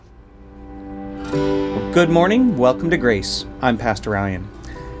Good morning, welcome to Grace. I'm Pastor Ryan.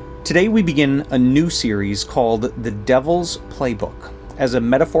 Today we begin a new series called The Devil's Playbook, as a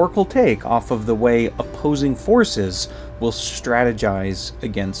metaphorical take off of the way opposing forces will strategize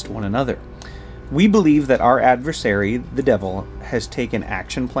against one another. We believe that our adversary, the devil, has taken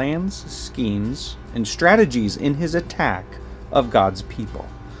action plans, schemes, and strategies in his attack of God's people.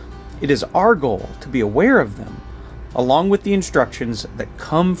 It is our goal to be aware of them, along with the instructions that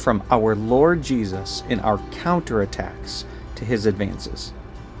come from our Lord Jesus in our counterattacks to his advances.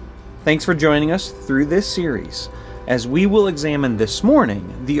 Thanks for joining us through this series, as we will examine this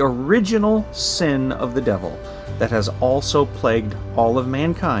morning the original sin of the devil that has also plagued all of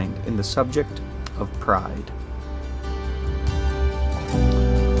mankind in the subject of pride.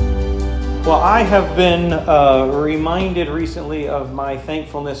 Well, I have been reminded recently of my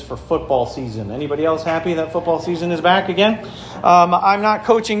thankfulness for football season. Anybody else happy that football season is back again? I'm not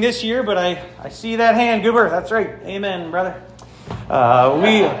coaching this year, but I see that hand, Goober. That's right. Amen, brother.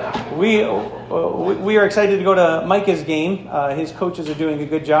 We are excited to go to Micah's game. His coaches are doing a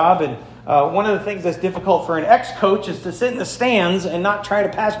good job, and one of the things that's difficult for an ex-coach is to sit in the stands and not try to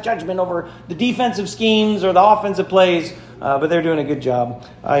pass judgment over the defensive schemes or the offensive plays. But they're doing a good job.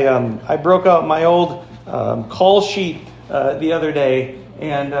 I broke out my old call sheet the other day,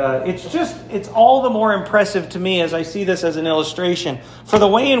 and it's all the more impressive to me as I see this as an illustration for the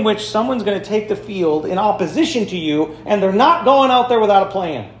way in which someone's going to take the field in opposition to you, and they're not going out there without a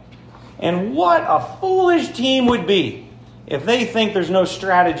plan. And what a foolish team would be if they think there's no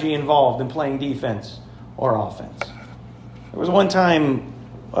strategy involved in playing defense or offense. There was one time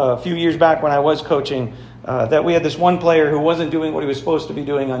a few years back when I was coaching that we had this one player who wasn't doing what he was supposed to be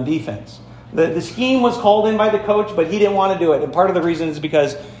doing on defense. The scheme was called in by the coach, but he didn't want to do it. And part of the reason is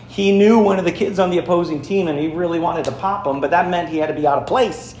because he knew one of the kids on the opposing team and he really wanted to pop him, but that meant he had to be out of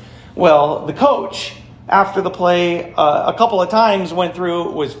place. Well, the coach, after the play, a couple of times went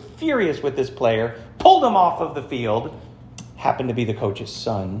through, was furious with this player, pulled him off of the field. Happened to be the coach's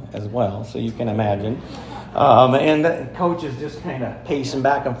son as well, so you can imagine. And the coach is just kind of pacing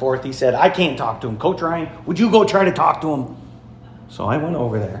back and forth. He said, I can't talk to him. Coach Ryan, would you go try to talk to him? So I went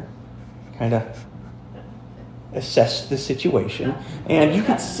over there, kind of assessed the situation. And you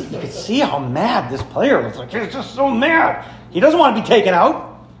could see how mad this player was. Like, he's just so mad. He doesn't want to be taken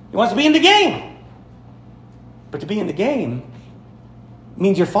out. He wants to be in the game. But to be in the game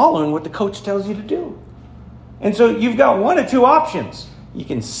means you're following what the coach tells you to do. And so you've got one of two options. You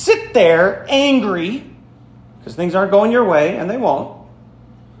can sit there angry because things aren't going your way, and they won't.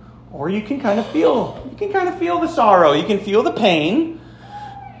 Or you can kind of feel the sorrow. You can feel the pain,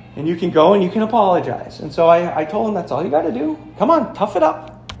 and you can go and you can apologize. And so I told him that's all you got to do. Come on, tough it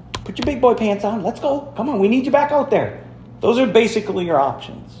up. Put your big boy pants on. Let's go. Come on, we need you back out there. Those are basically your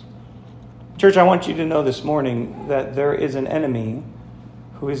options. Church, I want you to know this morning that there is an enemy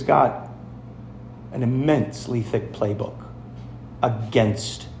who has got an immensely thick playbook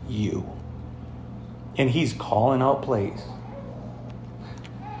against you. And he's calling out plays.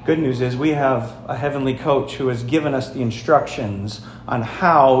 Good news is we have a heavenly coach who has given us the instructions on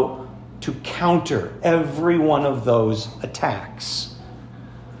how to counter every one of those attacks.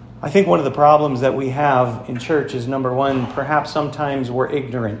 I think one of the problems that we have in church is, number one, perhaps sometimes we're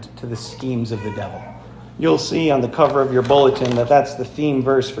ignorant to the schemes of the devil. You'll see on the cover of your bulletin that that's the theme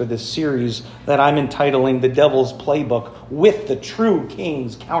verse for this series that I'm entitling The Devil's Playbook with the True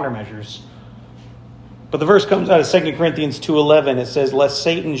King's Countermeasures. But the verse comes out of 2 Corinthians 2:11. It says, lest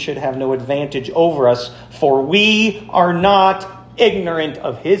Satan should have no advantage over us, for we are not ignorant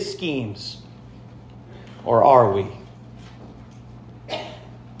of his schemes. Or are we?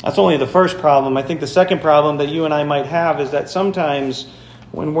 That's only the first problem. I think the second problem that you and I might have is that sometimes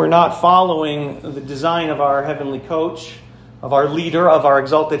when we're not following the design of our heavenly coach, of our leader, of our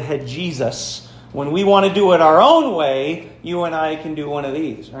exalted head Jesus, when we want to do it our own way, you and I can do one of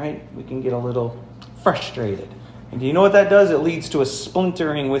these, right? We can get a little frustrated. And do you know what that does? It leads to a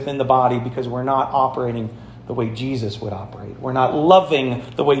splintering within the body because we're not operating the way Jesus would operate. We're not loving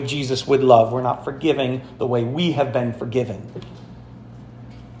the way Jesus would love. We're not forgiving the way we have been forgiven.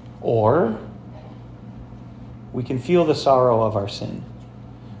 Or we can feel the sorrow of our sin.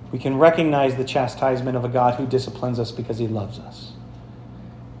 We can recognize the chastisement of a God who disciplines us because he loves us.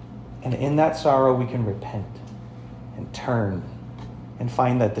 And in that sorrow, we can repent and turn and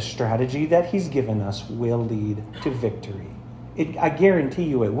find that the strategy that he's given us will lead to victory. I guarantee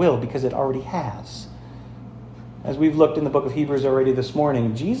you it will, because it already has. As we've looked in the book of Hebrews already this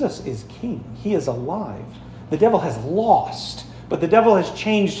morning, Jesus is king. He is alive. The devil has lost, but the devil has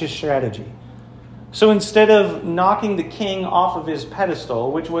changed his strategy. So instead of knocking the king off of his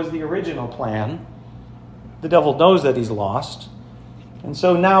pedestal, which was the original plan, The devil knows that he's lost. And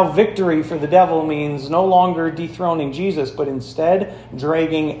so now victory for the devil means no longer dethroning Jesus, but instead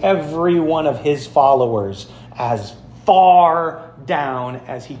dragging every one of his followers as far down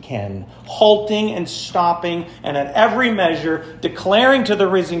as he can, halting and stopping, and at every measure declaring to the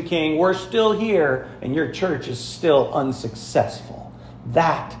risen King, we're still here, and your church is still unsuccessful.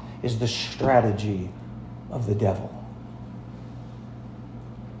 That is the strategy of the devil.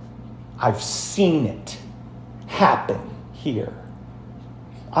 I've seen it happen here.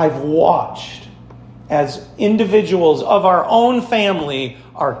 I've watched as individuals of our own family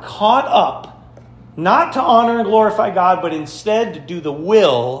are caught up not to honor and glorify God, but instead to do the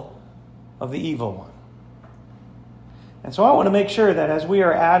will of the evil one. And so I want to make sure that as we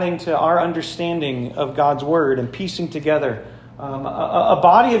are adding to our understanding of God's word and piecing together a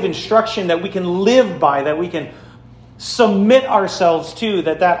body of instruction that we can live by, that we can submit ourselves to,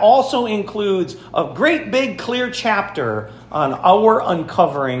 that also includes a great big clear chapter on our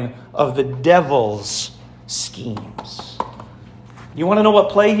uncovering of the devil's schemes. You want to know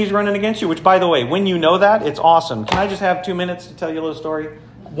what play he's running against you? Which, by the way, when you know that, it's awesome. Can I just have 2 minutes to tell you a little story?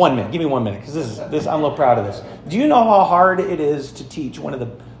 1 minute. Give me 1 minute, because this I'm a little proud of this. Do you know how hard it is to teach one of the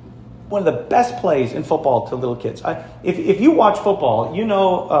best plays in football to little kids? If you watch football, you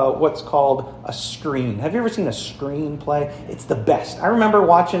know what's called a screen. Have you ever seen a screen play? It's the best. I remember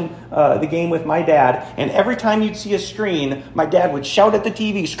watching the game with my dad, and every time you'd see a screen, my dad would shout at the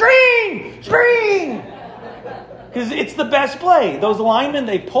TV, "Screen! Screen!" Because it's the best play. Those linemen,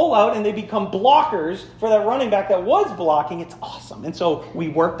 they pull out and they become blockers for that running back that was blocking. It's awesome. And so we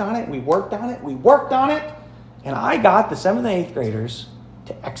worked on it, and I got the 7th and 8th graders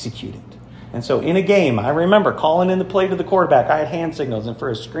to execute it. And so in a game, I remember calling in the play to the quarterback. I had hand signals, and for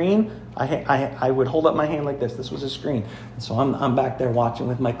a screen, I would hold up my hand like this. This was a screen. And so I'm back there watching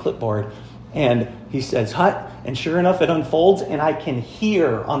with my clipboard, and he says, "Hut," and sure enough, it unfolds, and I can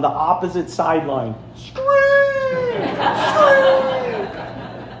hear on the opposite sideline, "Screen! Screen!"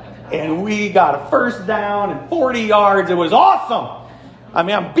 And we got a first down and 40 yards. It was awesome. I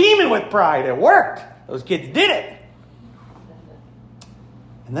mean, I'm beaming with pride. It worked. Those kids did it.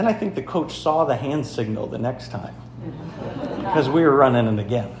 And then I think the coach saw the hand signal the next time, because we were running it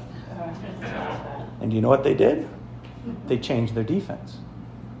again. And you know what they did? They changed their defense.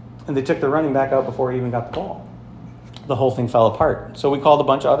 And they took the running back out before he even got the ball. The whole thing fell apart. So we called a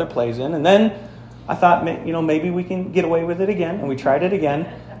bunch of other plays in. And then I thought, maybe we can get away with it again. And we tried it again.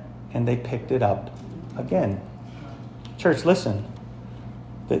 And they picked it up again. Church, listen.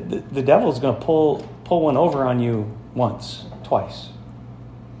 The devil's going to pull one over on you once, twice.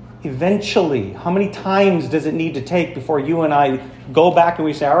 Eventually, how many times does it need to take before you and I go back and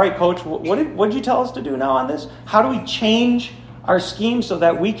we say, all right, coach, what did you tell us to do now on this? How do we change our scheme so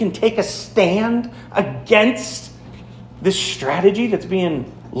that we can take a stand against this strategy that's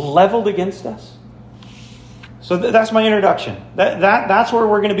being leveled against us? So that's my introduction. That's where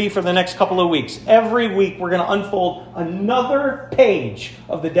we're going to be for the next couple of weeks. Every week we're going to unfold another page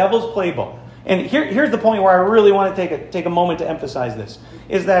of the devil's playbook. And here's the point where I really want to take a moment to emphasize this,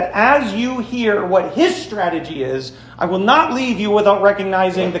 is that as you hear what his strategy is, I will not leave you without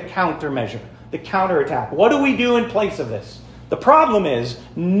recognizing the countermeasure, the counterattack. What do we do in place of this? The problem is,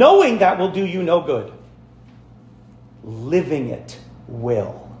 knowing that will do you no good. Living it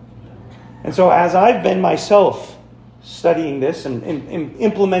will. And so as I've been myself studying this and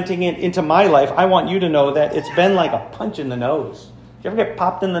implementing it into my life, I want you to know that it's been like a punch in the nose. You ever get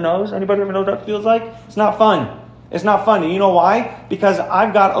popped in the nose? Anybody ever know what that feels like? It's not fun. It's not fun. And you know why? Because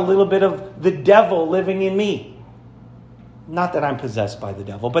I've got a little bit of the devil living in me. Not that I'm possessed by the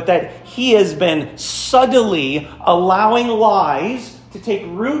devil, but that he has been subtly allowing lies to take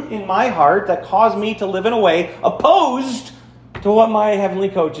root in my heart that cause me to live in a way opposed to what my heavenly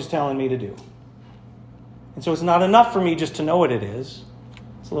coach is telling me to do. And so it's not enough for me just to know what it is.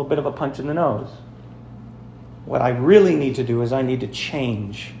 It's a little bit of a punch in the nose. What I really need to do is I need to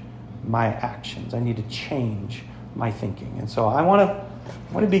change my actions. I need to change my thinking. And so I want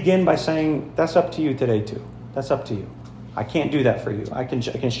to begin by saying that's up to you today too. That's up to you. I can't do that for you. I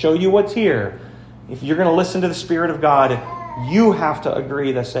can show you what's here. If you're going to listen to the Spirit of God, you have to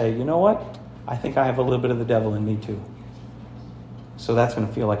agree to say, you know what? I think I have a little bit of the devil in me too. So that's going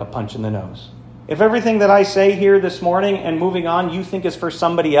to feel like a punch in the nose. If everything that I say here this morning and moving on you think is for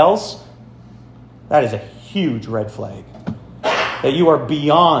somebody else, that is a huge red flag. That you are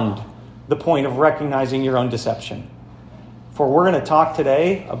beyond the point of recognizing your own deception. For we're going to talk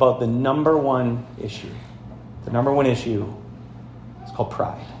today about the number one issue. The number one issue is called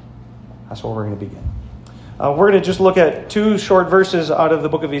pride. That's where we're going to begin. We're going to just look at 2 short verses out of the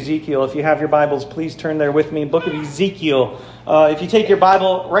book of Ezekiel. If you have your Bibles, please turn there with me. Book of Ezekiel. If you take your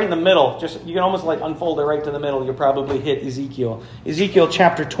Bible right in the middle, you can almost like unfold it right to the middle. You'll probably hit Ezekiel. Ezekiel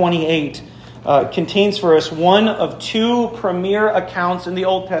chapter 28 contains for us one of 2 premier accounts in the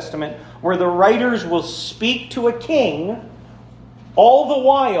Old Testament where the writers will speak to a king, all the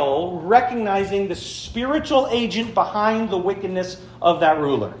while recognizing the spiritual agent behind the wickedness of that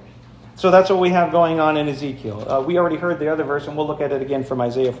ruler. So that's what we have going on in Ezekiel. We already heard the other verse, and we'll look at it again from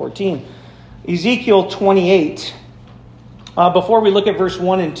Isaiah 14. Ezekiel 28. Before we look at verse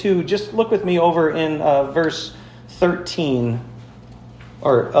 1 and 2, just look with me over in verse 13,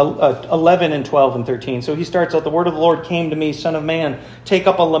 or 11 and 12 and 13. So he starts out, "The word of the Lord came to me, Son of man, take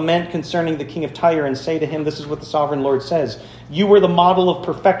up a lament concerning the king of Tyre and say to him, this is what the sovereign Lord says. You were the model of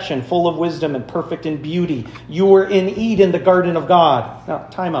perfection, full of wisdom and perfect in beauty. You were in Eden, the garden of God." Now,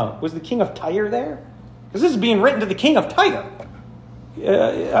 time out. Was the king of Tyre there? Because this is being written to the king of Tyre,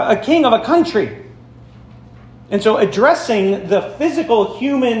 a king of a country. And so addressing the physical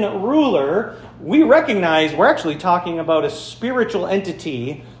human ruler, we recognize we're actually talking about a spiritual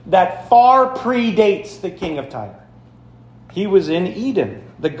entity that far predates the king of Tyre. He was in Eden,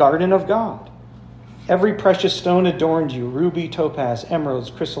 the garden of God. Every precious stone adorned you: ruby, topaz,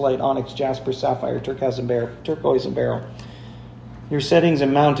 emeralds, chrysolite, onyx, jasper, sapphire, turquoise, and beryl. Your settings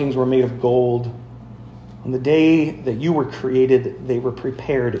and mountings were made of gold. On the day that you were created, they were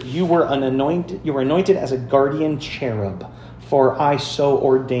prepared. You were anointed as a guardian cherub, for I so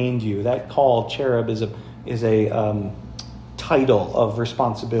ordained you. That call, cherub, is a title of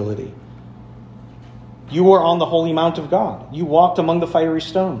responsibility. You were on the holy mount of God. You walked among the fiery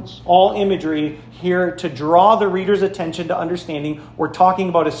stones. All imagery here to draw the reader's attention to understanding we're talking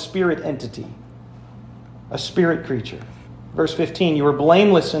about a spirit entity, a spirit creature. Verse 15, you were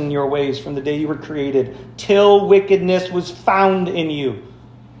blameless in your ways from the day you were created, till wickedness was found in you.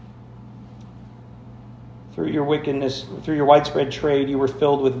 Through your wickedness, through your widespread trade, you were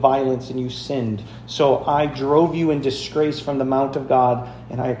filled with violence and you sinned. So I drove you in disgrace from the mount of God,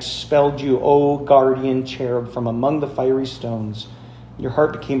 and I expelled you, O guardian cherub, from among the fiery stones. Your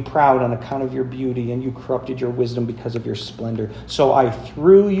heart became proud on account of your beauty, and you corrupted your wisdom because of your splendor. So I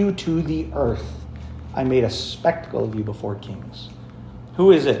threw you to the earth. I made a spectacle of you before kings.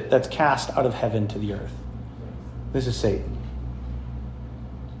 Who is it that's cast out of heaven to the earth? This is Satan.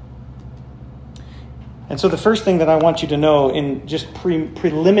 And so the first thing that I want you to know in just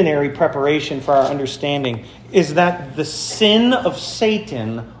preliminary preparation for our understanding is that the sin of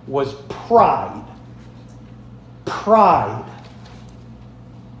Satan was pride. Pride.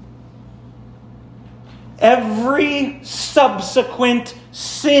 Every subsequent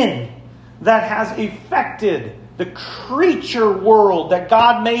sin that has affected the creature world that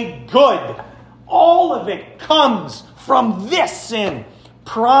God made good, all of it comes from this sin.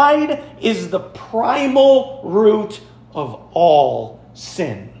 Pride is the primal root of all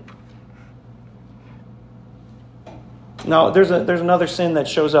sin. Now, there's another sin that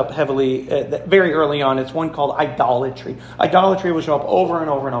shows up heavily very early on. It's one called idolatry. Idolatry will show up over and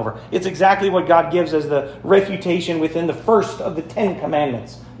over and over. It's exactly what God gives as the refutation within the first of the 10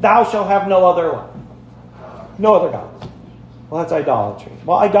 commandments. Thou shalt have no other gods. Well, that's idolatry.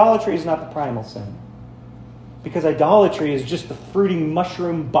 Well, idolatry is not the primal sin. Because idolatry is just the fruiting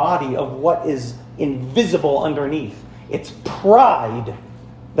mushroom body of what is invisible underneath. It's pride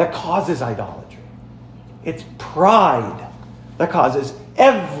that causes idolatry. It's pride that causes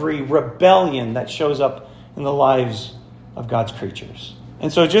every rebellion that shows up in the lives of God's creatures.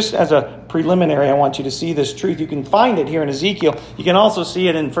 And so just as a preliminary, I want you to see this truth. You can find it here in Ezekiel. You can also see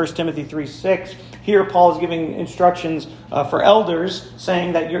it in 1 Timothy 3:6. Here, Paul is giving instructions for elders,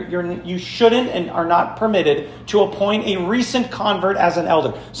 saying that you shouldn't and are not permitted to appoint a recent convert as an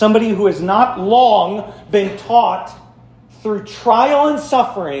elder. Somebody who has not long been taught through trial and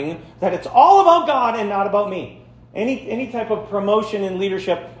suffering that it's all about God and not about me. Any type of promotion in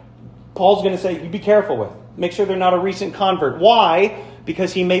leadership, Paul's going to say, you be careful with. Make sure they're not a recent convert. Why?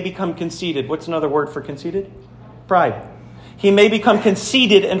 Because he may become conceited. What's another word for conceited? Pride. He may become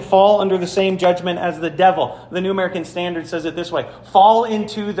conceited and fall under the same judgment as the devil. The New American Standard says it this way: fall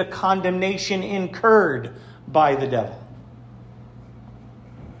into the condemnation incurred by the devil.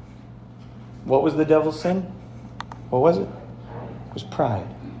 What was the devil's sin? What was it? It was pride.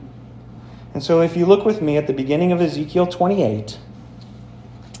 And so if you look with me at the beginning of Ezekiel 28,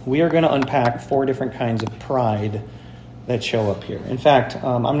 we are going to unpack 4 different kinds of pride that show up here. In fact,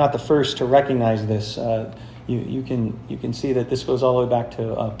 I'm not the first to recognize this. You can see that this goes all the way back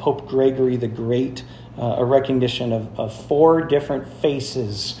to Pope Gregory the Great, a recognition of 4 different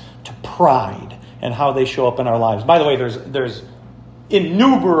faces to pride. and how they show up in our lives. By the way, there's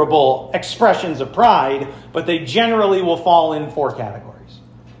innumerable expressions of pride, but they generally will fall in 4 categories.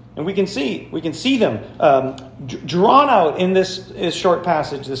 And we can see them drawn out in this short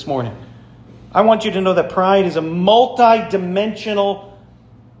passage this morning. I want you to know that pride is a multi-dimensional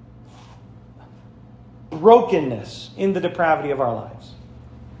brokenness in the depravity of our lives.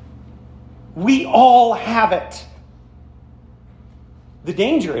 We all have it. The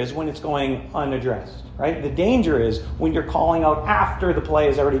danger is when it's going unaddressed, right? The danger is when you're calling out after the play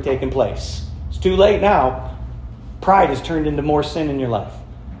has already taken place. It's too late now. Pride has turned into more sin in your life.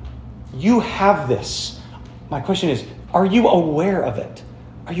 You have this. My question is, are you aware of it?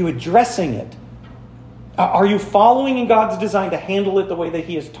 Are you addressing it? Are you following in God's design to handle it the way that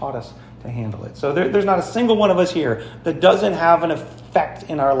He has taught us to handle it? So there's not a single one of us here that doesn't have an effect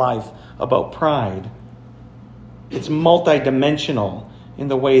in our life about pride. It's multidimensional in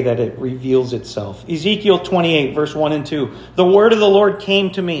the way that it reveals itself. Ezekiel 28, verse 1 and 2. The word of the Lord came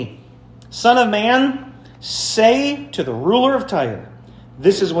to me. Son of man, say to the ruler of Tyre,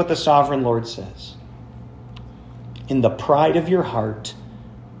 this is what the sovereign Lord says. In the pride of your heart,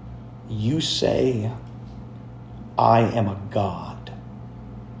 you say, I am a god.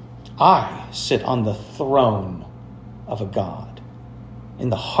 I sit on the throne of a god in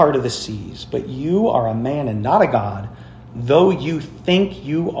the heart of the seas. But you are a man and not a god, though you think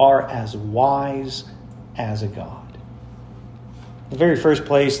you are as wise as a god. The very first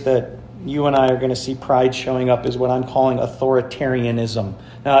place that you and I are going to see pride showing up is what I'm calling authoritarianism.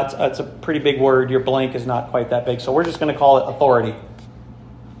 Now, it's a pretty big word. Your blank is not quite that big, so we're just going to call it authority.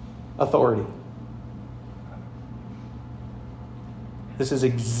 Authority. This is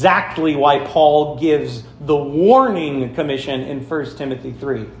exactly why Paul gives the warning commission in 1 Timothy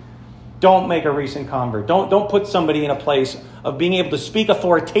 3. Don't make a recent convert. Don't put somebody in a place of being able to speak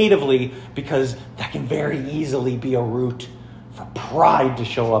authoritatively, because that can very easily be a root for pride to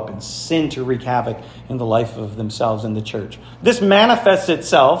show up and sin to wreak havoc in the life of themselves and the church. This manifests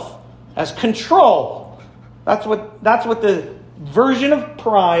itself as control. That's what the version of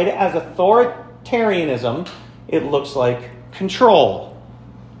pride as authoritarianism, it looks like control.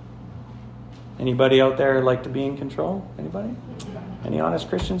 Anybody out there like to be in control? Anybody? Any honest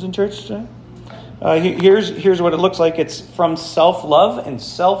Christians in church today? Here's what it looks like. It's from self-love and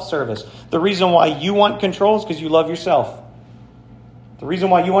self-service. The reason why you want control is because you love yourself. The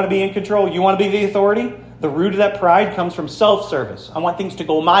reason why you want to be in control, you want to be the authority, the root of that pride comes from self-service. I want things to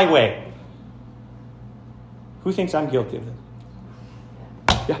go my way. Who thinks I'm guilty of this?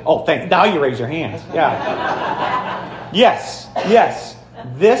 Yeah. Oh, now you raise your hands. Yeah. Yes.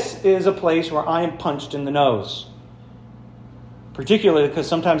 This is a place where I am punched in the nose. Particularly because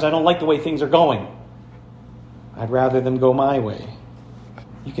sometimes I don't like the way things are going. I'd rather them go my way.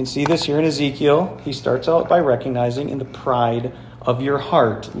 You can see this here in Ezekiel. He starts out by recognizing in the pride of your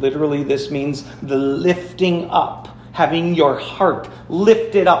heart. Literally, this means the lifting up, having your heart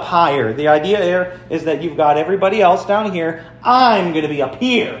lifted up higher. The idea there is that you've got everybody else down here. I'm going to be up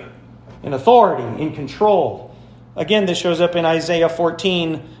here in authority, in control. Again, this shows up in Isaiah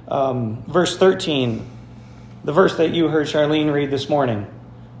 14, verse 13. The verse that you heard Charlene read this morning.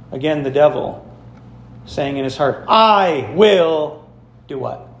 Again, the devil saying in his heart, I will do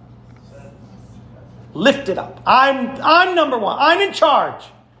what? Lift it up. I'm number one. I'm in charge.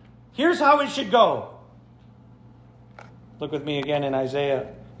 Here's how it should go. Look with me again in Isaiah.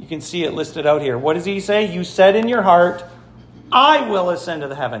 You can see it listed out here. What does he say? You said in your heart, I will ascend to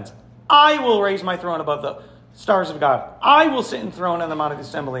the heavens. I will raise my throne above the stars of God. I will sit enthroned on the Mount of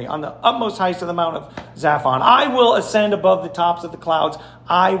Assembly, on the utmost heights of the Mount of Zaphon. I will ascend above the tops of the clouds.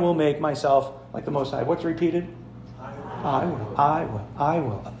 I will make myself like the Most High. What's repeated? I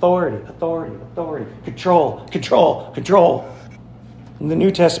will. Authority. Control. In the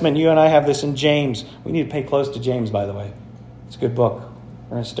New Testament, you and I have this in James. We need to pay close to James, by the way. It's a good book.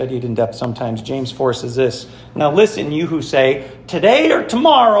 We're going to study it in depth sometimes. James 4 says this. Now listen, you who say, today or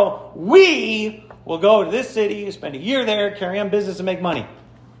tomorrow, we will go to this city, spend a year there, carry on business and make money.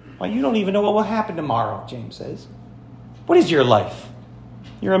 Well, you don't even know what will happen tomorrow, James says. What is your life?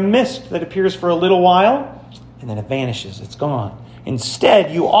 You're a mist that appears for a little while, and then it vanishes. It's gone.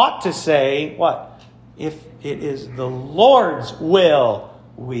 Instead, you ought to say, what? If it is the Lord's will,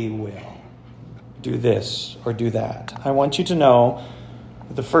 we will do this or do that. I want you to know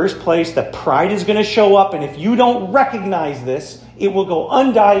that the first place that pride is going to show up, and if you don't recognize this, it will go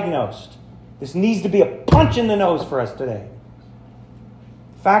undiagnosed. This needs to be a punch in the nose for us today.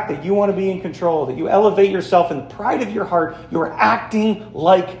 The fact that you want to be in control, that you elevate yourself in the pride of your heart, you're acting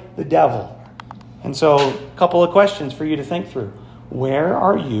like the devil. And so, a couple of questions for you to think through. Where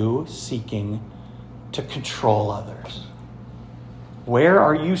are you seeking to control others? Where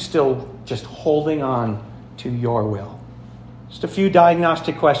are you still just holding on to your will? Just a few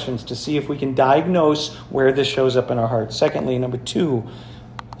diagnostic questions to see if we can diagnose where this shows up in our hearts. Secondly, number two,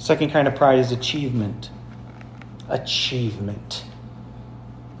 second kind of pride is achievement. Achievement.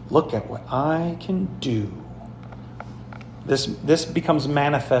 Look at what I can do. This becomes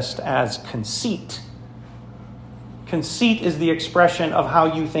manifest as conceit. Conceit is the expression of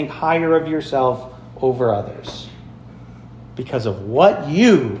how you think higher of yourself over others. Because of what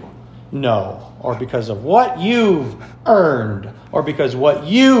you know, or because of what you've earned, or because what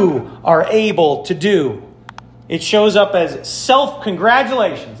you are able to do. It shows up as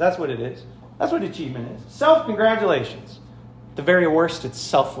self-congratulations. That's what it is. That's what achievement is. Self-congratulations. At the very worst, it's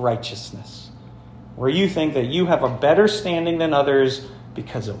self-righteousness, where you think that you have a better standing than others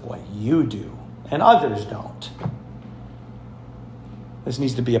because of what you do, and others don't. This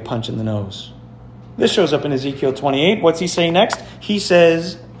needs to be a punch in the nose. This shows up in Ezekiel 28. What's he say next? He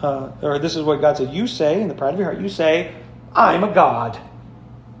says, or this is what God said, you say, in the pride of your heart, you say, I'm a God.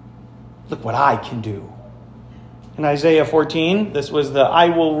 Look what I can do. In Isaiah 14, this was I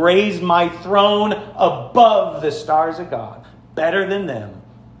will raise my throne above the stars of God. Better than them.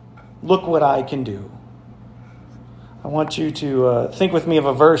 Look what I can do. I want you to think with me of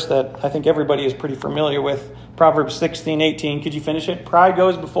a verse that I think everybody is pretty familiar with. Proverbs 16:18. Could you finish it? Pride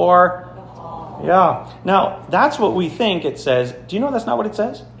goes before... Yeah. Now, that's what we think it says. Do you know that's not what it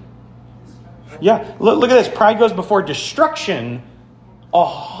says? Yeah. Look at this. Pride goes before destruction, a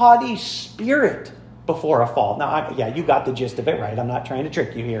haughty spirit before a fall. Now, you got the gist of it right. I'm not trying to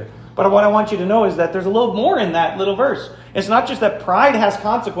trick you here. But what I want you to know is that there's a little more in that little verse. It's not just that pride has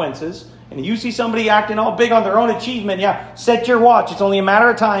consequences, and you see somebody acting all big on their own achievement. Yeah, set your watch. It's only a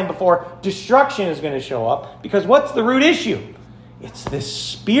matter of time before destruction is going to show up. Because what's the root issue? It's this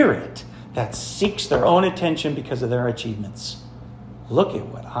spirit that seeks their own attention because of their achievements. Look at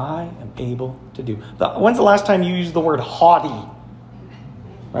what I am able to do. When's the last time you used the word haughty?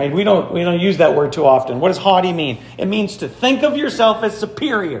 Right? We don't use that word too often. What does haughty mean? It means to think of yourself as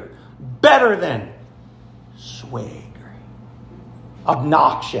superior, better than, swaggering,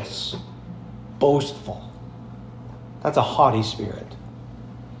 obnoxious, boastful. That's a haughty spirit.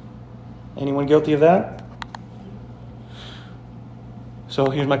 Anyone guilty of that? So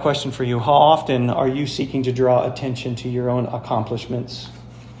here's my question for you. How often are you seeking to draw attention to your own accomplishments,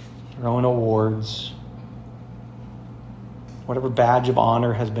 your own awards, whatever badge of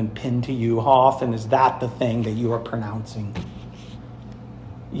honor has been pinned to you? How often is that the thing that you are pronouncing?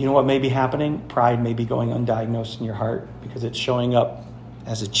 You know what may be happening? Pride may be going undiagnosed in your heart because it's showing up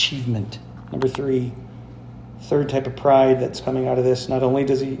as achievement. Number three, third type of pride that's coming out of this. Not only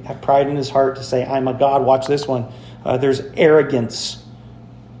does he have pride in his heart to say, I'm a God, watch this one. There's arrogance.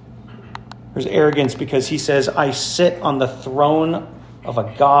 There's arrogance because he says, I sit on the throne of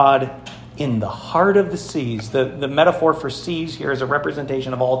a God in the heart of the seas. The metaphor for seas here is a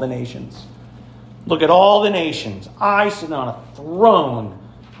representation of all the nations. Look at all the nations. I sit on a throne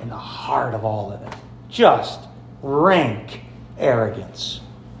in the heart of all of them. Just rank arrogance.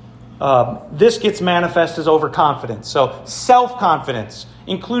 This gets manifest as overconfidence. So self-confidence,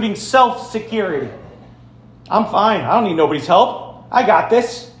 including self-security. I'm fine. I don't need nobody's help. I got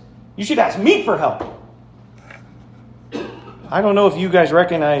this. You should ask me for help. I don't know if you guys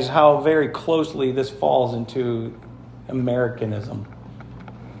recognize how very closely this falls into Americanism.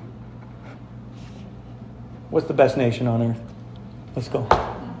 What's the best nation on earth? Let's go.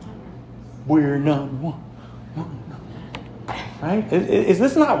 We're number one. Right? Is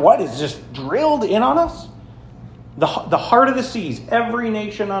this not what is just drilled in on us? The heart of the seas, every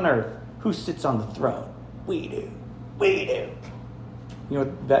nation on earth. Who sits on the throne? We do. We do. You know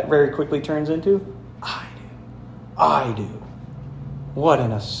what that very quickly turns into? I do. I do. What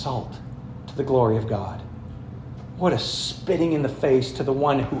an assault to the glory of God. What a spitting in the face to the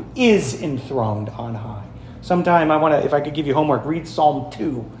one who is enthroned on high. Sometime if I could give you homework, read Psalm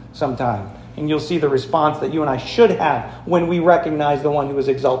 2 sometime. And you'll see the response that you and I should have when we recognize the one who is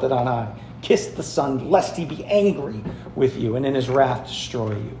exalted on high. Kiss the Son, lest he be angry with you and in his wrath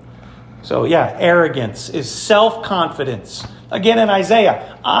destroy you. So arrogance is self-confidence. Again in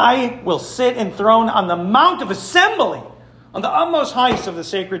Isaiah, I will sit enthroned on the mount of assembly, on the utmost heights of the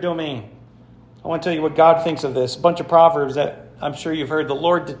sacred domain. I want to tell you what God thinks of this. A bunch of proverbs that I'm sure you've heard. The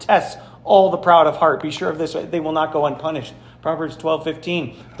Lord detests all the proud of heart. Be sure of this, they will not go unpunished. Proverbs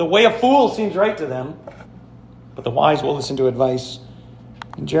 12:15. The way of fools seems right to them, but the wise will listen to advice.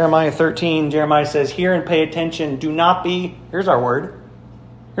 In Jeremiah 13, Jeremiah says, hear and pay attention. Do not be, here's our word.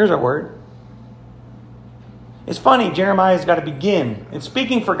 It's funny, Jeremiah's got to begin in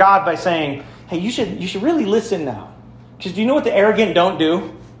speaking for God by saying, hey, you should really listen now. Because do you know what the arrogant don't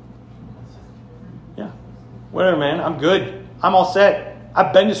do? Yeah. Whatever, man. I'm good. I'm all set.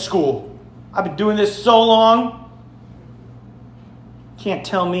 I've been to school. I've been doing this so long. Can't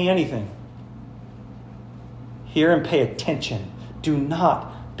tell me anything. Hear and pay attention. Do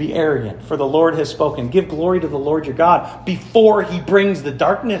not be arrogant, for the Lord has spoken. Give glory to the Lord your God before he brings the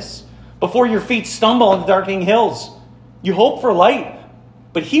darkness, before your feet stumble on the darkening hills. You hope for light,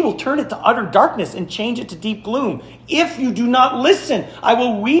 but he will turn it to utter darkness and change it to deep gloom. If you do not listen, I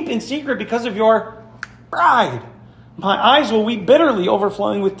will weep in secret because of your pride. My eyes will weep bitterly,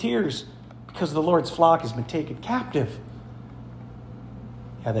 overflowing with tears, because the Lord's flock has been taken captive.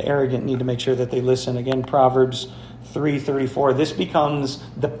 Yeah, the arrogant need to make sure that they listen. Again, Proverbs 3:34. This becomes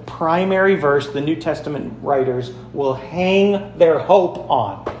the primary verse the New Testament writers will hang their hope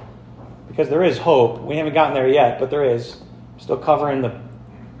on. Because there is hope. We haven't gotten there yet, but there is. Still covering the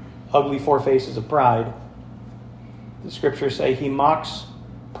ugly four faces of pride. The scriptures say he mocks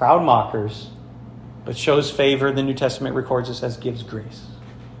proud mockers, but shows favor. The New Testament records it as gives grace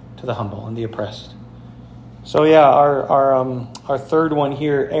to the humble and the oppressed. So yeah, our third one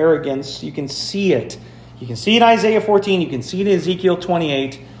here, arrogance. You can see it. You can see it in Isaiah 14. You can see it in Ezekiel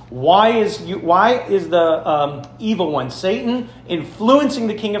 28. Why is the evil one, Satan, influencing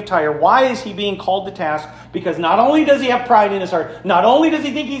the king of Tyre? Why is he being called to task? Because not only does he have pride in his heart, not only does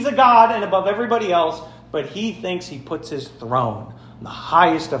he think he's a god and above everybody else, but he thinks he puts his throne on the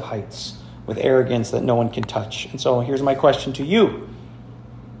highest of heights with arrogance that no one can touch. And so here's my question to you.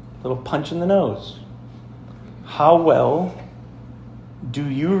 A little punch in the nose. How well do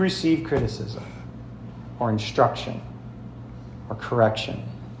you receive criticism or instruction or correction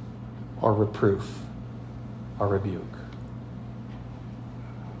or reproof or rebuke?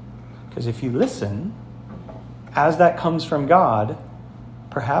 Because if you listen, as that comes from God,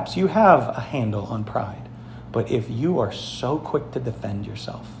 perhaps you have a handle on pride. But if you are so quick to defend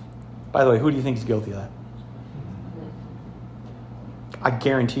yourself, by the way, who do you think is guilty of that? I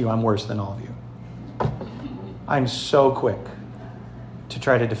guarantee you I'm worse than all of you. I'm so quick to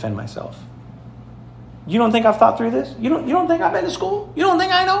try to defend myself. You don't think I've thought through this? You don't think I've been to school? You don't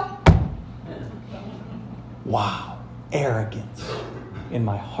think I know? Wow. Arrogance in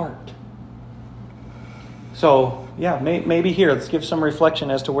my heart. So, yeah, maybe here, let's give some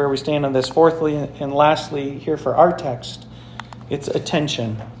reflection as to where we stand on this. Fourthly, and lastly, here for our text, it's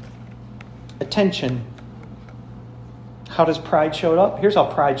attention. Attention. How does pride show up? Here's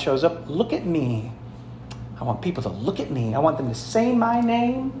how pride shows up. Look at me. I want people to look at me. I want them to say my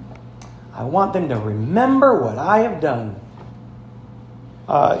name. I want them to remember what I have done.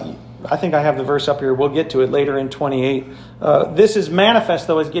 I think I have the verse up here. We'll get to it later in 28. This is manifest,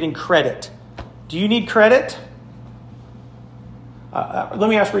 though, as getting credit. Do you need credit? Let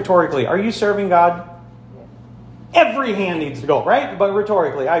me ask rhetorically. Are you serving God? Every hand needs to go, right? But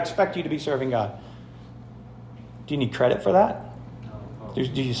rhetorically, I expect you to be serving God. Do you need credit for that? Do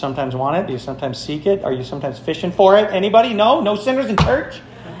you sometimes want it? Do you sometimes seek it? Are you sometimes fishing for it? Anybody? No? No sinners in church?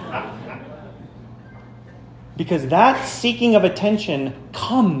 Because that seeking of attention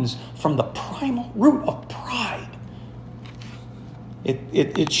comes from the primal root of pride.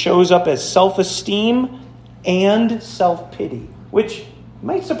 It shows up as self-esteem and self-pity, which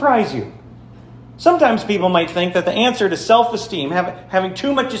might surprise you. Sometimes people might think that the answer to self-esteem, having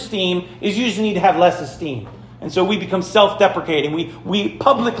too much esteem, is you just need to have less esteem. And so we become self-deprecating. We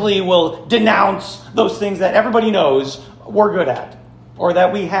publicly will denounce those things that everybody knows we're good at, or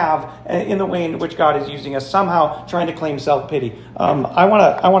that we have in the way in which God is using us, somehow trying to claim self-pity. I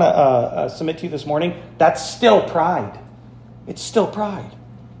want to submit to you this morning, that's still pride. It's still pride.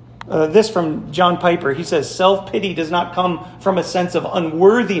 This from John Piper. He says, self-pity does not come from a sense of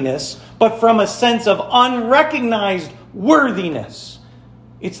unworthiness, but from a sense of unrecognized worthiness.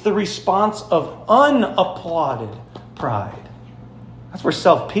 It's the response of unapplauded pride. That's where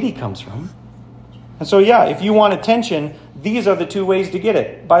self-pity comes from. And so, yeah, if you want attention, these are the two ways to get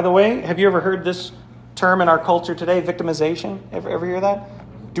it. By the way, have you ever heard this term in our culture today, victimization? Ever hear that?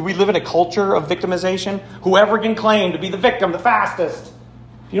 Do we live in a culture of victimization? Whoever can claim to be the victim the fastest. Do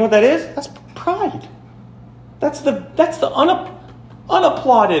you know what that is? That's pride. That's the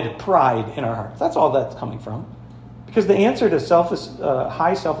unapplauded pride in our hearts. That's all that's coming from. Because the answer to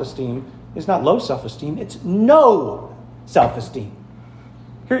high self-esteem is not low self-esteem. It's no self-esteem.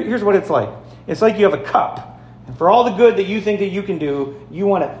 Here's what it's like. It's like you have a cup. And for all the good that you think that you can do, you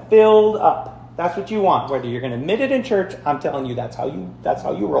want it filled up. That's what you want. Whether you're going to admit it in church, I'm telling you, that's how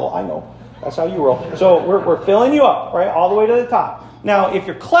you roll. I know. That's how you roll. So we're filling you up, right, all the way to the top. Now, if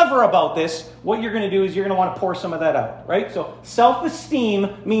you're clever about this, what you're going to do is you're going to want to pour some of that out, right? So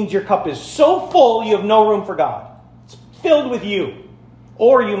self-esteem means your cup is so full you have no room for God. It's filled with you.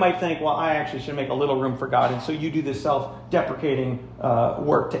 Or you might think, well, I actually should make a little room for God. And so you do this self-deprecating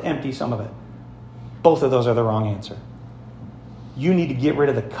work to empty some of it. Both of those are the wrong answer. You need to get rid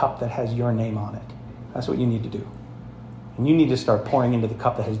of the cup that has your name on it. That's what you need to do. And you need to start pouring into the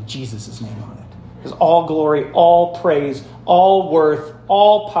cup that has Jesus' name on it. Because all glory, all praise, all worth,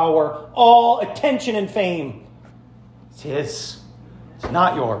 all power, all attention and fame, it's His. It's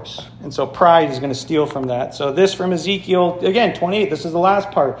not yours. And so pride is going to steal from that. So this from Ezekiel, again, 28, this is the last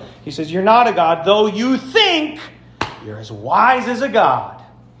part. He says, you're not a God, though you think you're as wise as a God.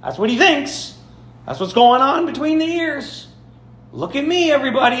 That's what he thinks. That's what's going on between the ears. Look at me,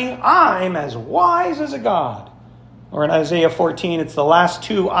 everybody. I'm as wise as a God. Or in Isaiah 14, it's the last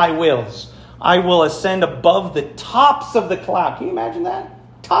two I wills. I will ascend above the tops of the cloud. Can you imagine that?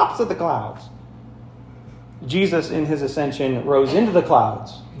 Tops of the clouds. Jesus, in his ascension, rose into the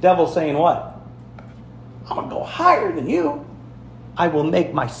clouds. Devil saying what? I'm going to go higher than you. I will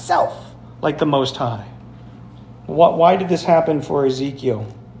make myself like the Most High. Why did this happen for Ezekiel?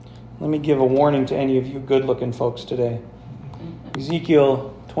 Let me give a warning to any of you good-looking folks today.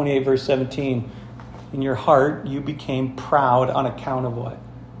 Ezekiel 28, verse 17. In your heart, you became proud on account of what?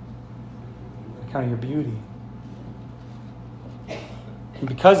 On account of your beauty. And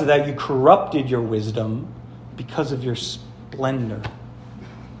because of that, you corrupted your wisdom because of your splendor.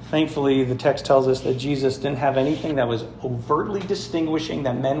 Thankfully, the text tells us that Jesus didn't have anything that was overtly distinguishing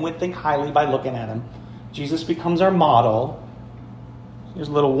that men would think highly by looking at him. Jesus becomes our model. Here's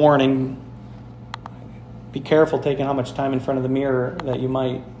a little warning. Be careful taking how much time in front of the mirror that you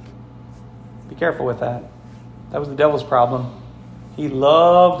might. Be careful with that. That was the devil's problem. He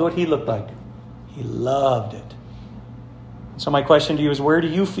loved what he looked like. He loved it. So my question to you is, where do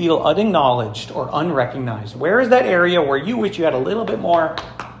you feel unacknowledged or unrecognized? Where is that area where you wish you had a little bit more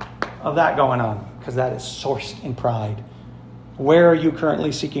of that going on? Because that is sourced in pride. Where are you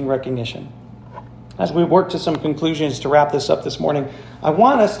currently seeking recognition? As we work to some conclusions to wrap this up this morning, I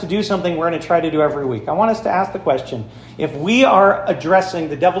want us to do something we're going to try to do every week. I want us to ask the question, if we are addressing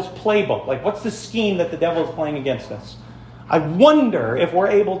the devil's playbook, like what's the scheme that the devil is playing against us? I wonder if we're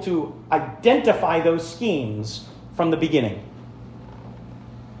able to identify those schemes from the beginning.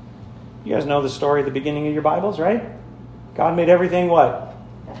 You guys know the story at the beginning of your Bibles, right? God made everything what?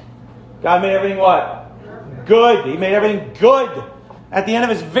 God made everything what? Good. He made everything good. At the end of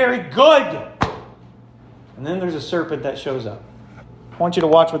it, it's very good. And then there's a serpent that shows up. I want you to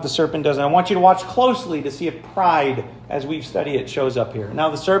watch what the serpent does. And I want you to watch closely to see if pride, as we've studied it, shows up here. Now,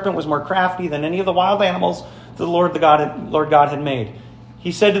 the serpent was more crafty than any of the wild animals that the Lord God had made.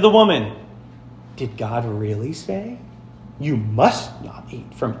 He said to the woman, did God really say, you must not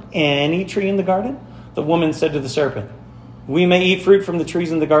eat from any tree in the garden? The woman said to the serpent, we may eat fruit from the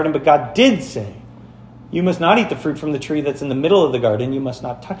trees in the garden, but God did say, you must not eat the fruit from the tree that's in the middle of the garden. You must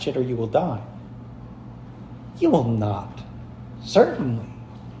not touch it or you will die. You will not certainly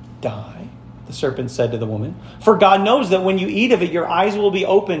die, the serpent said to the woman. For God knows that when you eat of it, your eyes will be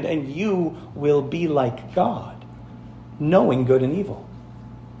opened and you will be like God, knowing good and evil.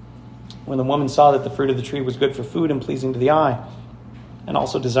 When the woman saw that the fruit of the tree was good for food and pleasing to the eye, and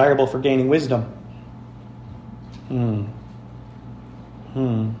also desirable for gaining wisdom.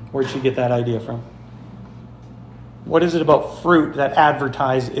 Where'd she get that idea from? What is it about fruit that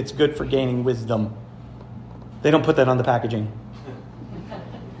advertise it's good for gaining wisdom? They don't put that on the packaging.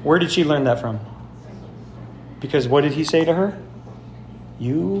 Where did she learn that from? Because what did he say to her?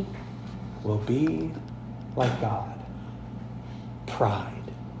 You will be like God. Pride.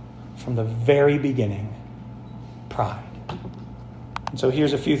 From the very beginning. Pride. And so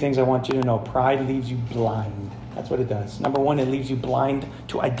here's a few things I want you to know. Pride leaves you blind. That's what it does. Number one, it leaves you blind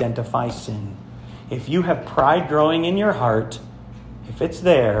to identify sin. If you have pride growing in your heart, if it's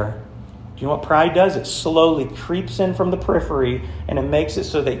there, do you know what pride does? It slowly creeps in from the periphery and it makes it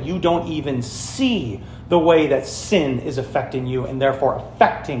so that you don't even see the way that sin is affecting you and therefore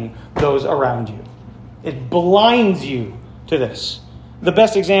affecting those around you. It blinds you to this. The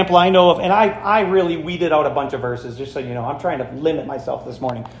best example I know of, and I really weeded out a bunch of verses, just so you know. I'm trying to limit myself this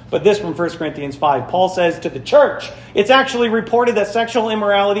morning. But this from 1 Corinthians 5. Paul says to the church, it's actually reported that sexual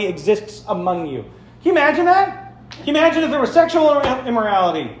immorality exists among you. Can you imagine that? Can you imagine if there was sexual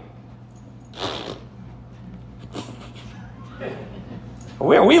immorality?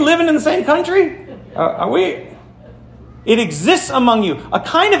 Are we living in the same country? Are we? It exists among you. A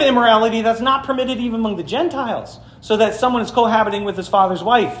kind of immorality that's not permitted even among the Gentiles. So that someone is cohabiting with his father's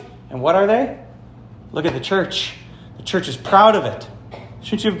wife. And what are they? Look at the church. The church is proud of it.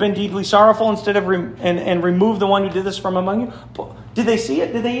 Shouldn't you have been deeply sorrowful instead of and remove the one who did this from among you? Did they see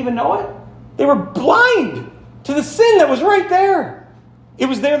it? Did they even know it? They were blind to the sin that was right there. It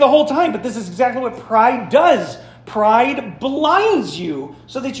was there the whole time, but this is exactly what pride does. Pride blinds you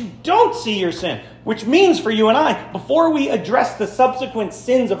so that you don't see your sin, which means for you and I, before we address the subsequent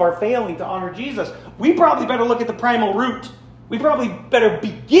sins of our failing to honor Jesus, we probably better look at the primal root. We probably better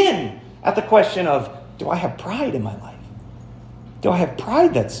begin at the question of, do I have pride in my life? Do I have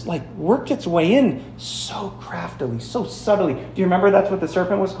pride that's like worked its way in so craftily, so subtly? Do you remember that's what the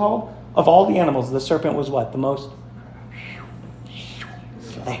serpent was called? Of all the animals, the serpent was what? The most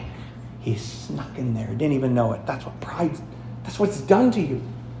slick. He snuck in there, didn't even know it. That's what it's done to you.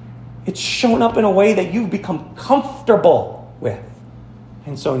 It's shown up in a way that you've become comfortable with.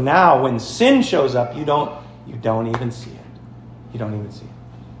 And so now when sin shows up, you don't even see it. You don't even see it.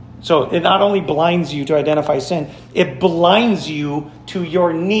 So it not only blinds you to identify sin, it blinds you to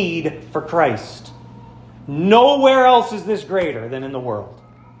your need for Christ. Nowhere else is this greater than in the world.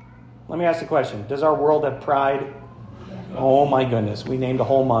 Let me ask the question. Does our world have pride? Oh my goodness. We named a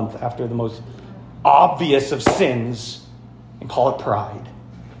whole month after the most obvious of sins and call it pride.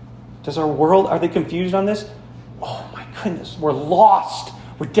 Does our world, are they confused on this? Oh my goodness. We're lost.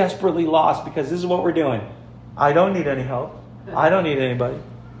 We're desperately lost because this is what we're doing. I don't need any help. I don't need anybody.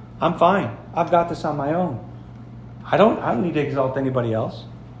 I'm fine. I've got this on my own. I don't need to exalt anybody else.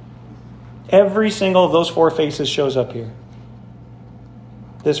 Every single of those four faces shows up here.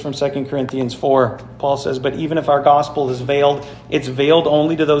 This from 2 Corinthians 4. Paul says, but even if our gospel is veiled, it's veiled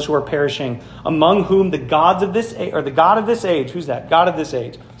only to those who are perishing, among whom the gods of this age, or the God of this age, who's that? God of this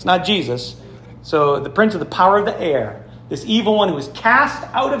age. It's not Jesus. So the prince of the power of the air, this evil one who was cast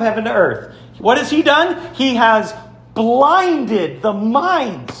out of heaven to earth. What has he done? He has blinded the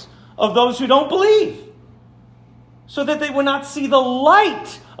minds of those who don't believe, so that they would not see the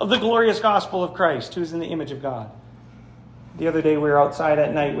light of the glorious gospel of Christ, who is in the image of God. The other day we were outside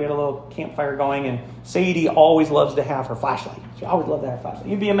at night. We had a little campfire going, and Sadie always loves to have her flashlight. She always loved to have a flashlight.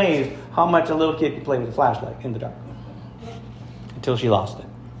 You'd be amazed how much a little kid can play with a flashlight in the dark. Until she lost it.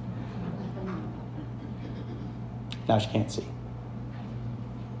 Now she can't see.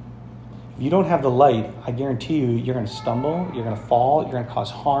 If you don't have the light, I guarantee you, you're going to stumble, you're going to fall, you're going to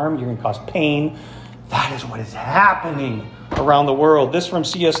cause harm, you're going to cause pain. That is what is happening around the world. This from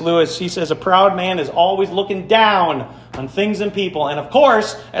C.S. Lewis. He says, a proud man is always looking down on things and people. And of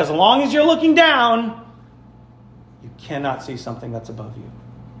course, as long as you're looking down, you cannot see something that's above you.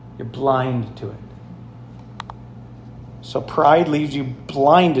 You're blind to it. So pride leaves you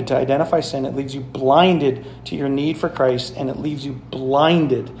blinded to identify sin. It leaves you blinded to your need for Christ. And it leaves you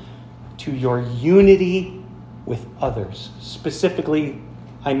blinded to your unity with others. Specifically,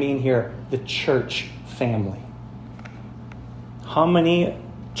 I mean here, the church family. How many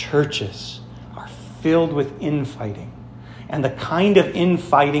churches are filled with infighting? And the kind of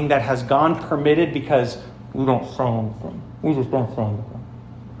infighting that has gone permitted because we don't say anything. We just don't say anything.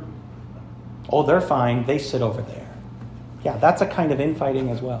 Oh, they're fine. They sit over there. Yeah, that's a kind of infighting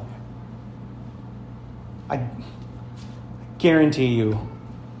as well. I guarantee you,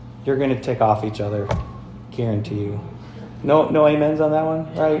 you're going to tick off each other. Guarantee you. No amens on that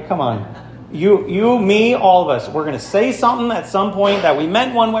one? Right? Come on. You, me, all of us. We're going to say something at some point that we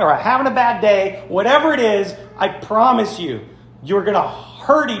meant one way or having a bad day. Whatever it is, I promise you, you're going to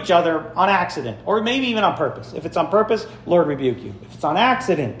hurt each other on accident. Or maybe even on purpose. If it's on purpose, Lord rebuke you. If it's on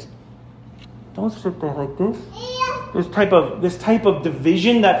accident, don't sit there like this. This type of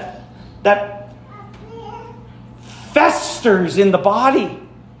division that festers in the body.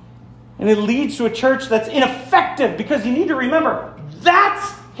 And it leads to a church that's ineffective because you need to remember,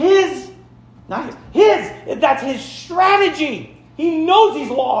 that's that's his strategy. He knows he's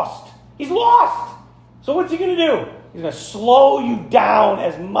lost. He's lost. So what's he going to do? He's going to slow you down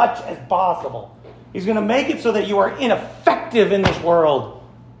as much as possible. He's going to make it so that you are ineffective in this world.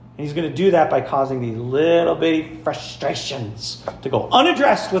 And he's going to do that by causing these little bitty frustrations to go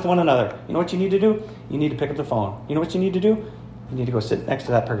unaddressed with one another. You know what you need to do? You need to pick up the phone. You know what you need to do? You need to go sit next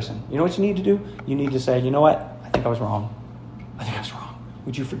to that person. You know what you need to do? You need to say, you know what? I think I was wrong.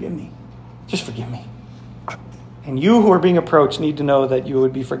 Would you forgive me? Just forgive me. And you who are being approached need to know that you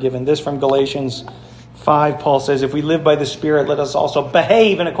would be forgiven. This from Galatians 5, Paul says, if we live by the Spirit, let us also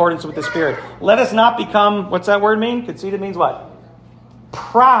behave in accordance with the Spirit. Let us not become, what's that word mean? Conceited means what?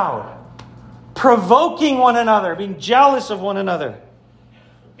 Proud. Provoking one another. Being jealous of one another.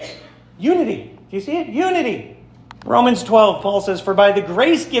 Unity. Do you see it? Unity. Romans 12, Paul says, for by the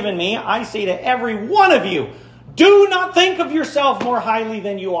grace given me, I say to every one of you, Do not think of yourself more highly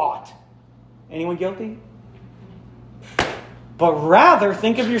than you ought. Anyone guilty? But rather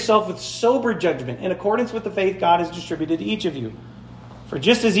think of yourself with sober judgment, in accordance with the faith God has distributed to each of you. For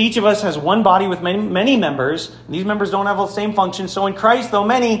just as each of us has one body with many members, and these members don't have the same function, so in Christ, though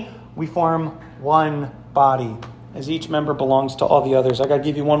many, we form one body, as each member belongs to all the others. I got to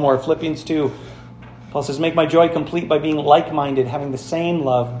give you one more. Philippians 2. Paul says, make my joy complete by being like-minded, having the same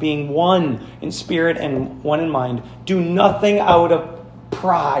love, being one in spirit and one in mind. Do nothing out of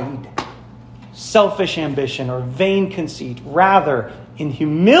pride, selfish ambition, or vain conceit. Rather, in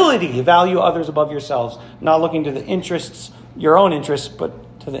humility, value others above yourselves, not looking to the interests, your own interests,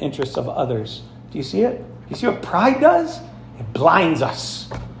 but to the interests of others. Do you see it? Do you see what pride does? It blinds us.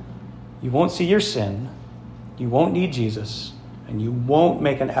 You won't see your sin. You won't need Jesus. And you won't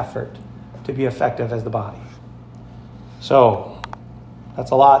make an effort to be effective as the body. So,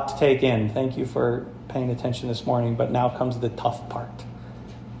 that's a lot to take in. Thank you for paying attention this morning. But now comes the tough part.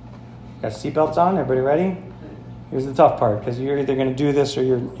 Got seatbelts on? Everybody ready? Here's the tough part, because you're either going to do this or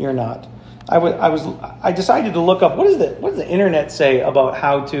you're not. I decided to look up what does the internet say about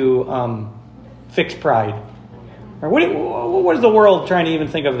how to fix pride, or what is the world trying to even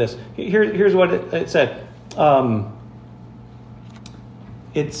think of this? Here's what it said.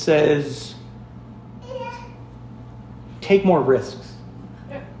 It says, take more risks.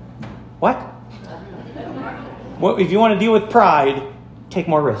 What? Well, if you want to deal with pride, take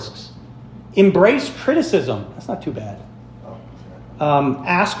more risks. Embrace criticism. That's not too bad.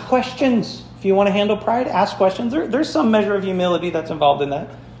 Ask questions. If you want to handle pride, ask questions. There's some measure of humility that's involved in that.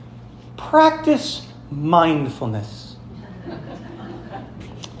 Practice mindfulness.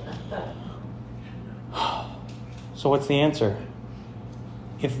 So what's the answer?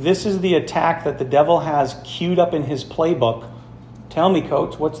 If this is the attack that the devil has queued up in his playbook, tell me,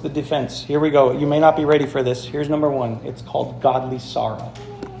 coach, what's the defense? Here we go. You may not be ready for this. Here's number one. It's called godly sorrow.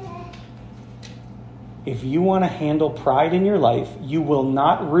 If you want to handle pride in your life, you will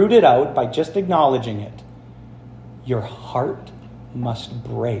not root it out by just acknowledging it. Your heart must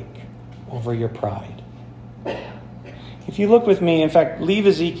break over your pride. If you look with me, in fact, leave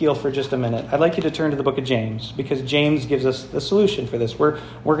Ezekiel for just a minute. I'd like you to turn to the book of James, because James gives us the solution for this. We're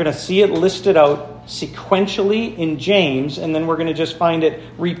going to see it listed out sequentially in James, and then we're going to just find it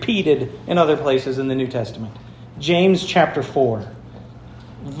repeated in other places in the New Testament. James chapter 4.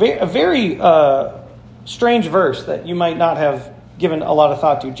 A very strange verse that you might not have given a lot of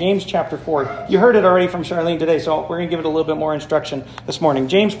thought to. James chapter 4. You heard it already from Charlene today, so we're going to give it a little bit more instruction this morning.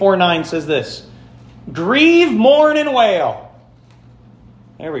 James 4:9 says this. Grieve, mourn, and wail.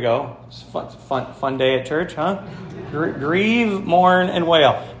 There we go. It's a fun day at church, huh? Grieve, mourn, and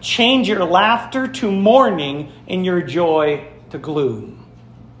wail. Change your laughter to mourning and your joy to gloom.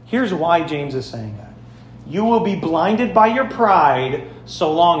 Here's why James is saying that. You will be blinded by your pride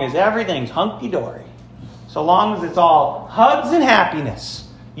so long as everything's hunky-dory. So long as it's all hugs and happiness.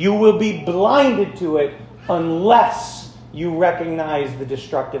 You will be blinded to it unless you recognize the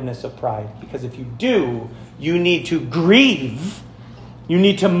destructiveness of pride. Because if you do, you need to grieve. You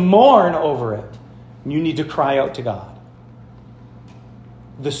need to mourn over it. You need to cry out to God.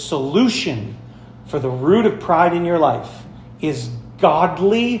 The solution for the root of pride in your life is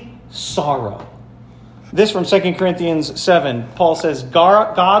godly sorrow. This from 2 Corinthians 7. Paul says,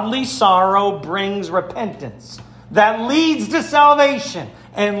 godly sorrow brings repentance that leads to salvation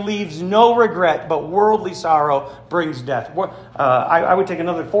and leaves no regret, but worldly sorrow brings death. I would take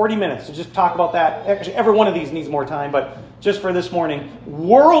another 40 minutes to just talk about that. Actually, every one of these needs more time, but just for this morning,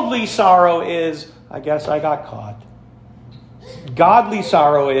 worldly sorrow is, I guess I got caught. Godly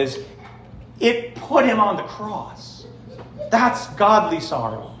sorrow is, it put him on the cross. That's godly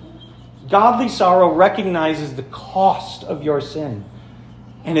sorrow. Godly sorrow recognizes the cost of your sin,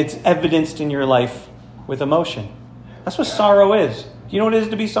 and it's evidenced in your life with emotion. That's what sorrow is. Do you know what it is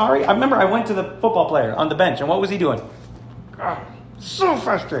to be sorry? I remember I went to the football player on the bench, and what was he doing? So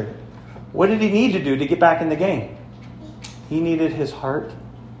frustrated. What did he need to do to get back in the game? He needed his heart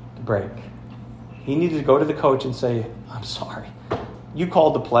to break. He needed to go to the coach and say, I'm sorry. You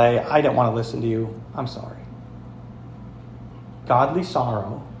called the play. I didn't want to listen to you. I'm sorry. Godly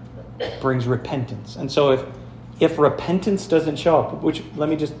sorrow brings repentance. And so if repentance doesn't show up, which let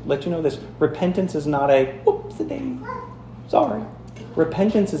me just let you know this, repentance is not a whoops-a-day. Sorry.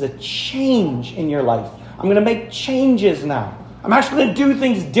 Repentance is a change in your life. I'm going to make changes now. I'm actually going to do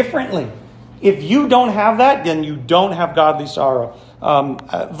things differently. If you don't have that, then you don't have godly sorrow.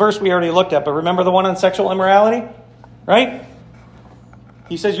 Verse we already looked at, but remember the one on sexual immorality? Right?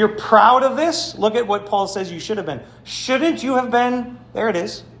 He says, you're proud of this? Look at what Paul says you should have been. Shouldn't you have been? There it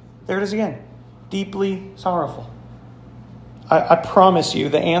is. There it is again. deeply sorrowful. I promise you,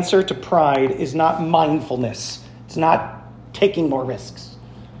 the answer to pride is not mindfulness. It's not taking more risks.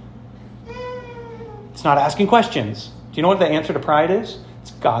 It's not asking questions. Do you know what the answer to pride is?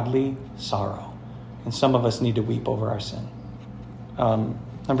 It's godly sorrow. And some of us need to weep over our sin.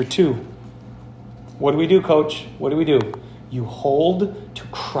 Number 2, what do we do, coach? What do we do? You hold to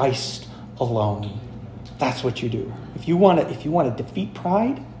Christ alone. That's what you do. If you want to defeat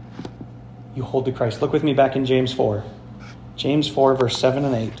pride, you hold to Christ. Look with me back in James 4. James 4, verse 7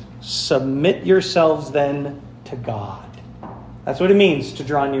 and 8. Submit yourselves then to God. That's what it means to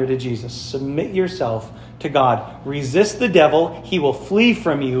draw near to Jesus. Submit yourself to God. Resist the devil. He will flee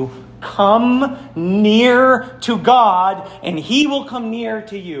from you. Come near to God, and he will come near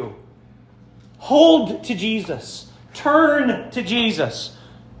to you. Hold to Jesus. Turn to Jesus.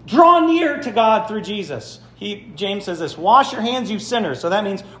 Draw near to God through Jesus. James says this, wash your hands, you sinners. So that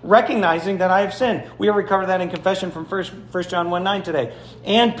means recognizing that I have sinned. We have recovered that in confession from 1 John 1:9 today.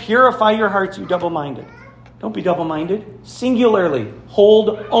 And purify your hearts, you double-minded. Don't be double-minded. Singularly.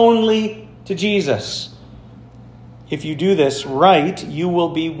 Hold only to Jesus. If you do this right, you will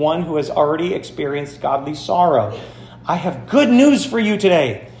be one who has already experienced godly sorrow. I have good news for you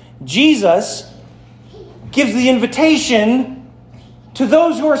today. Jesus gives the invitation to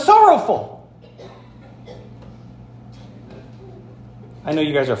those who are sorrowful. I know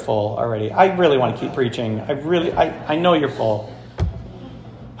you guys are full already. I really want to keep preaching. I know you're full.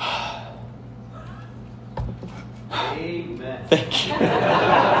 Amen. Thank you.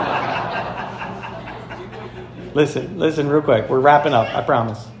 Listen real quick. We're wrapping up, I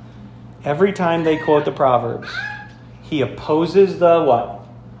promise. Every time they quote the Proverbs, he opposes the what?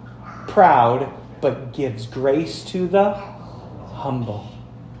 Proud, but gives grace to the humble.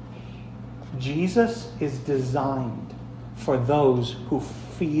 Jesus is designed for those who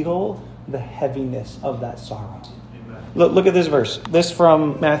feel the heaviness of that sorrow. Look at this verse. This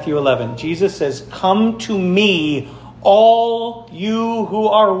from Matthew 11. Jesus says, come to me, all you who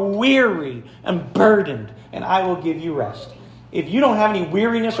are weary and burdened, and I will give you rest. If you don't have any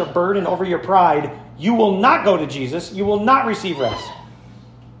weariness or burden over your pride, you will not go to Jesus. You will not receive rest.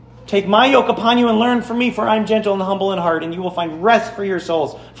 Take my yoke upon you and learn from me, for I am gentle and humble in heart, and you will find rest for your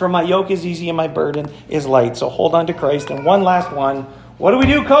souls. For my yoke is easy and my burden is light. So hold on to Christ. And one last one. What do we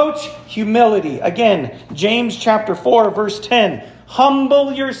do, coach? Humility. Again, James chapter 4, verse 10.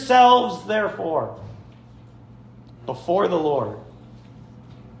 Humble yourselves, therefore, before the Lord,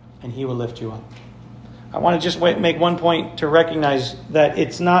 and he will lift you up. I want to just make one point to recognize that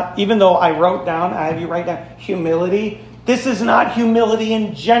it's not, even though I have you write down humility, this is not humility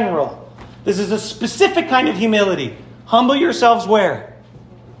in general. This is a specific kind of humility. Humble yourselves where?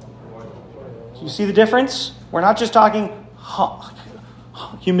 Do you see the difference? We're not just talking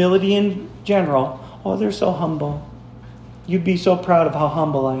humility in general. Oh, they're so humble. You'd be so proud of how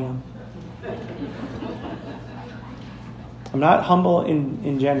humble I am. I'm not humble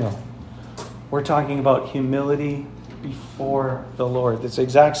in general. We're talking about humility before the Lord. It's the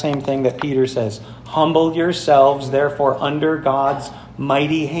exact same thing that Peter says. Humble yourselves, therefore, under God's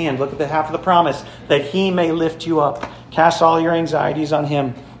mighty hand. Look at the half of the promise. That he may lift you up. Cast all your anxieties on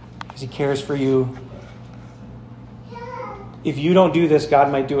him, because he cares for you. If you don't do this,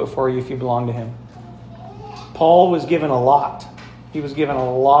 God might do it for you if you belong to him. Paul was given a lot. He was given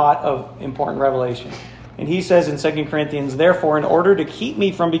a lot of important revelation. And he says in 2 Corinthians, therefore, in order to keep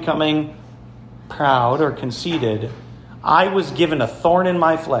me from becoming proud or conceited, I was given a thorn in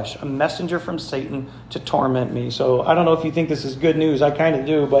my flesh, a messenger from Satan to torment me. So I don't know if you think this is good news. I kind of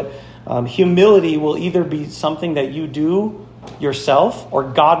do. But humility will either be something that you do yourself or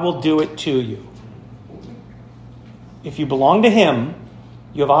God will do it to you. If you belong to him,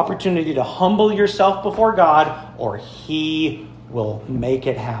 you have opportunity to humble yourself before God, or he will make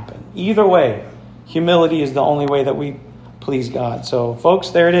it happen. Either way, humility is the only way that we please God. So, folks,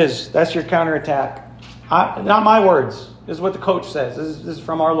 there it is. That's your counterattack. Not my words. This is what the coach says. This is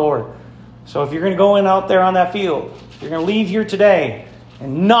from our Lord. So if you're going to go in out there on that field, you're going to leave here today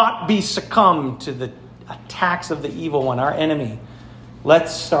and not be succumbed to the attacks of the evil one, our enemy.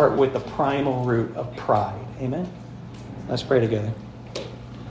 Let's start with the primal root of pride. Amen? Let's pray together.